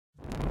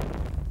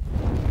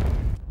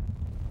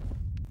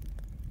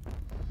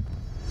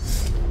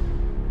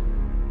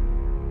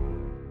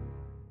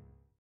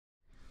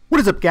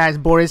What is up, guys?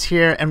 Boris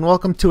here, and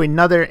welcome to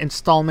another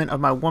installment of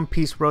my One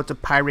Piece Road to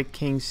Pirate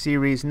King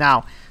series.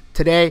 Now,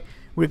 today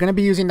we're going to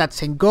be using that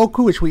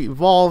Sengoku, which we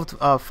evolved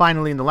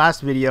finally in the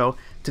last video,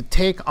 to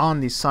take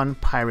on the Sun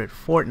Pirate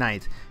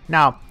Fortnite.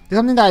 Now, there's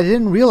something that I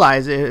didn't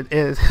realize.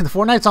 The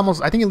Fortnite's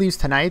almost, I think it leaves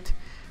tonight,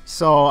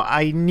 so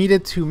I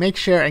needed to make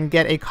sure and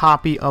get a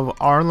copy of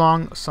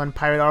Arlong, Sun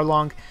Pirate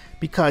Arlong,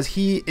 because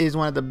he is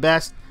one of the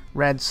best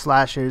red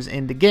slashers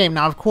in the game.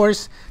 Now, of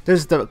course,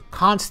 there's the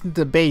constant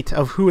debate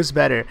of who is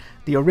better,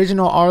 the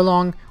original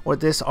Arlong or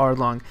this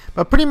Arlong,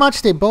 but pretty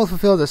much they both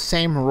fulfill the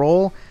same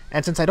role.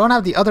 And since I don't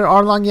have the other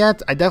Arlong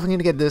yet, I definitely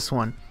need to get this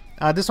one.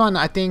 This one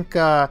I think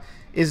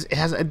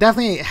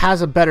definitely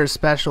has a better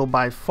special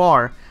by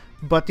far,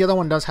 but the other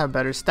one does have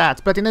better stats.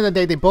 But at the end of the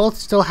day, they both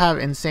still have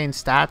insane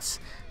stats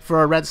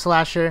for a red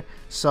slasher,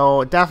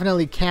 so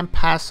definitely can't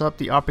pass up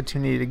the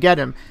opportunity to get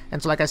him.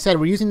 And so, like I said,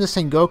 we're using the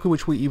Sengoku,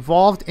 which we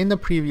evolved in the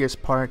previous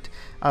part,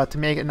 to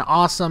make an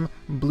awesome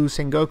blue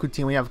Sengoku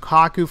team. We have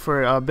Kaku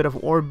for a bit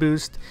of orb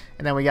boost,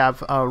 and then we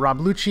have Rob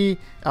Lucci.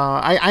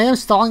 I am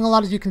stalling a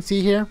lot, as you can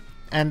see here,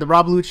 and the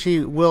Rob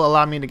Lucci will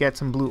allow me to get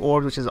some blue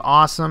orbs, which is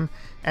awesome.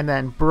 And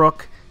then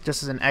Brook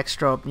just as an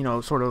extra,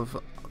 sort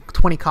of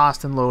 20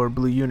 cost and lower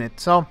blue unit.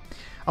 So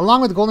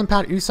along with Golden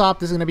Pound Usopp,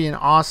 this is going to be an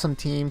awesome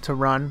team to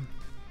run.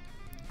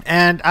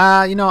 And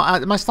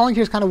my stalling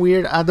here is kind of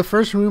weird. The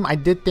first room, I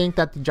did think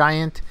that the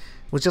giant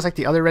was just like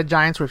the other red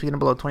giants, where if you get him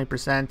below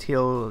 20%,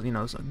 he'll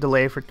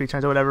delay for 3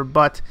 turns or whatever.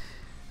 But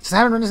since I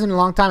haven't run this in a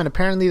long time, and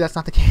apparently that's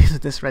not the case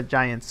with this red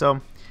giant,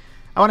 so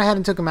I went ahead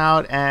and took him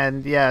out.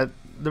 And yeah,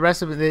 the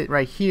rest of it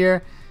right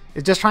here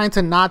is just trying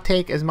to not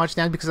take as much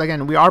damage, because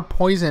again, we are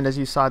poisoned, as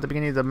you saw at the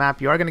beginning of the map.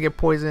 You are going to get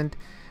poisoned.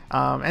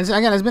 And so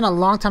again, it's been a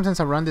long time since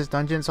I run this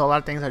dungeon, so a lot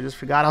of things I just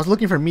forgot. I was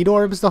looking for meat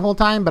orbs the whole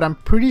time, but I'm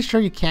pretty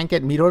sure you can't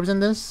get meat orbs in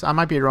this. I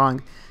might be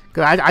wrong,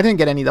 because I didn't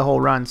get any the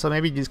whole run, so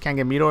maybe you just can't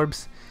get meat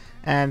orbs.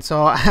 And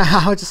so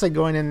I was just like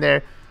going in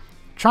there,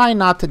 trying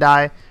not to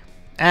die.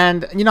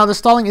 And the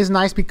stalling is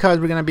nice because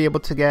we're going to be able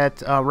to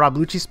get Rob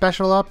Lucci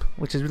special up,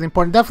 which is really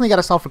important. Definitely got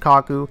to stall for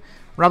Kaku.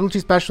 Rob Lucci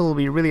special will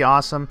be really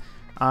awesome,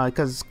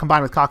 because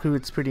combined with Kaku,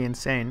 it's pretty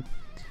insane.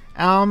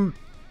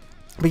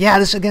 But yeah,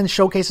 this again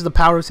showcases the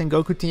power of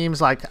Sengoku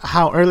teams, like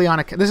how early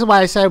on. This is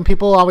why I said when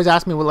people always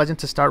ask me what legend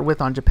to start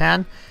with on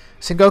Japan,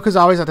 Sengoku's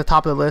always at the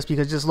top of the list,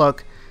 because just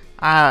look,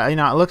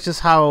 look just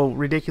how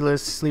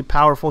ridiculously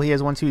powerful he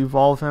is once you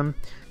evolve him.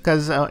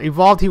 Because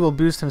evolved, he will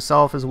boost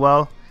himself as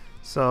well.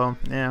 So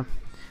yeah,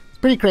 it's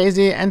pretty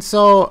crazy. And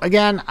so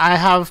again, I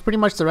have pretty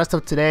much the rest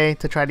of today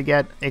to try to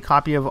get a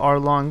copy of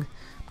Arlong. I'm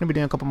gonna be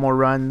doing a couple more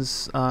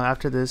runs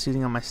after this,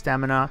 using on my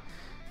stamina.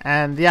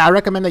 And yeah, I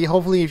recommend that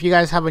hopefully if you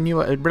guys have a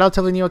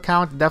relatively new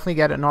account, definitely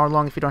get an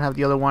Arlong if you don't have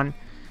the other one,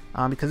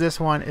 because this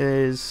one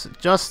is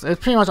it's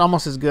pretty much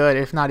almost as good,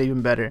 if not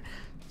even better.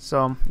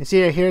 So you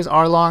see here's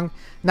Arlong.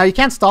 Now you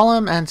can't stall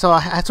him, and so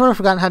I sort of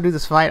forgotten how to do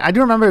this fight. I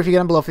do remember if you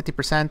get him below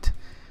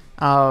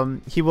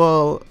 50%, he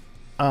will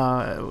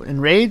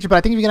enrage, but I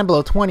think if you get him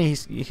below 20,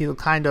 he'll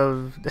kind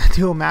of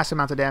do massive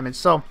amounts of damage.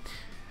 So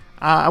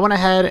I went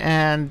ahead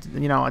and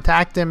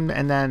attacked him,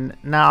 and then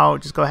now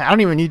just go ahead. I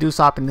don't even need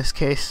Usopp in this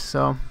case,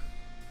 so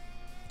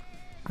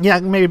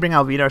yeah, maybe bring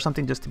Alvida or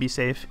something just to be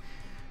safe.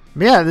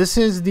 But yeah, this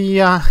is the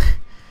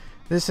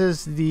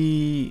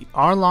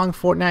Arlong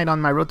Fortnite on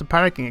my Road to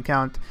Pirate King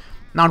account.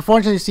 Now,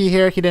 unfortunately, you see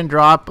here he didn't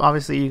drop.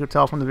 Obviously, you could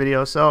tell from the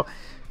video. So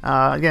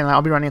again,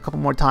 I'll be running a couple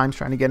more times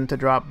trying to get him to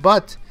drop.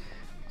 But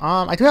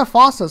I do have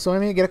Fossa, so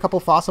maybe get a couple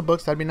Fossa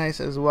books. That'd be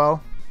nice as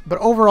well. But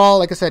overall,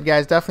 like I said,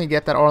 guys, definitely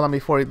get that Arlong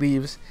before he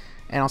leaves.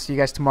 And I'll see you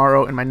guys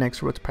tomorrow in my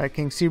next Road to Pirate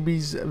King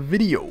series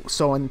video.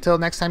 So until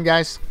next time,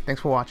 guys,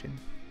 thanks for watching.